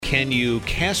Can you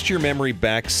cast your memory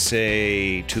back,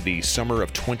 say, to the summer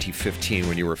of 2015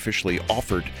 when you were officially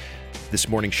offered this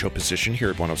morning show position here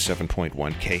at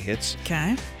 107.1 K-Hits?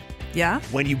 Okay. Yeah.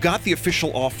 When you got the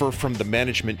official offer from the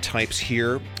management types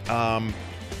here,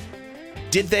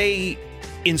 did they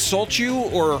insult you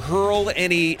or hurl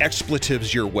any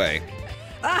expletives your way?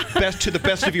 To the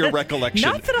best of your recollection.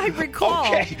 Not that I recall.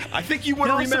 Okay, I think you would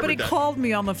have remembered somebody that. called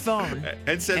me on the phone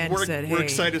and said, we're "Hey,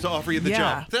 excited to offer you the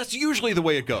job. That's usually the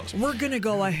way it goes. We're going to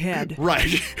go ahead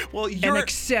Right. Well, and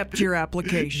accept your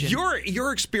application.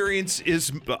 Your experience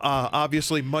is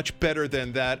obviously much better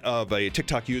than that of a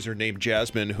TikTok user named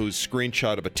Jasmine, whose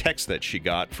screenshot of a text that she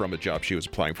got from a job she was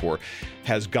applying for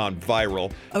has gone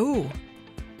viral. Oh.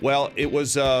 Well, it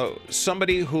was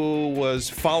somebody who was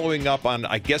following up on,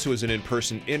 I guess it was an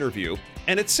in-person interview,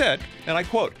 and it said, and I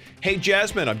quote, "Hey,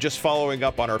 Jasmine, I'm just following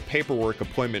up on our paperwork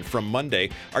appointment from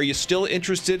Monday. Are you still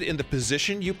interested in the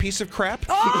position, you piece of crap?"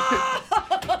 Oh!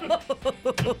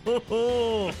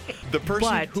 The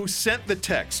person who sent the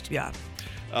text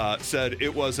said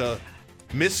it was a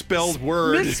misspelled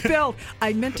word. Misspelled.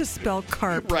 I meant to spell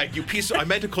carp. Right. I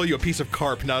meant to call you a piece of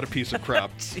carp, not a piece of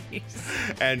crap. Jeez.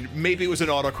 And maybe it was an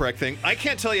autocorrect thing. I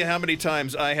can't tell you how many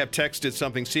times I have texted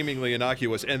something seemingly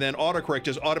innocuous, and then autocorrect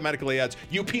just automatically adds,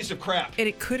 "You piece of crap." And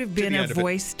it could have been a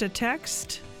voice to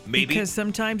text. Maybe. Because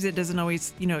sometimes it doesn't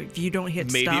always, if you don't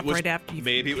hit stop right after you.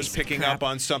 Maybe it was picking up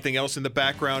on something else in the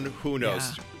background. Who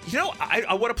knows? Yeah.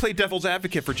 I want to play devil's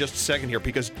advocate for just a second here,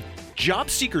 because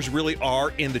job seekers really are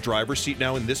in the driver's seat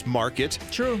now in this market.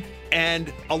 True.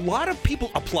 And a lot of people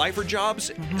apply for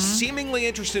jobs seemingly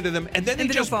interested in them, and then they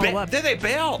just bail. Then they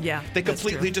bail. Yeah, they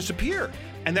completely disappear.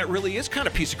 And that really is kind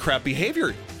of piece of crap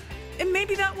behavior. And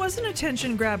maybe that was an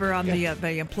attention grabber on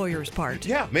the employer's part.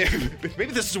 Yeah, maybe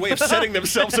this is a way of setting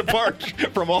themselves apart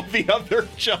from all the other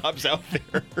jobs out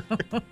there.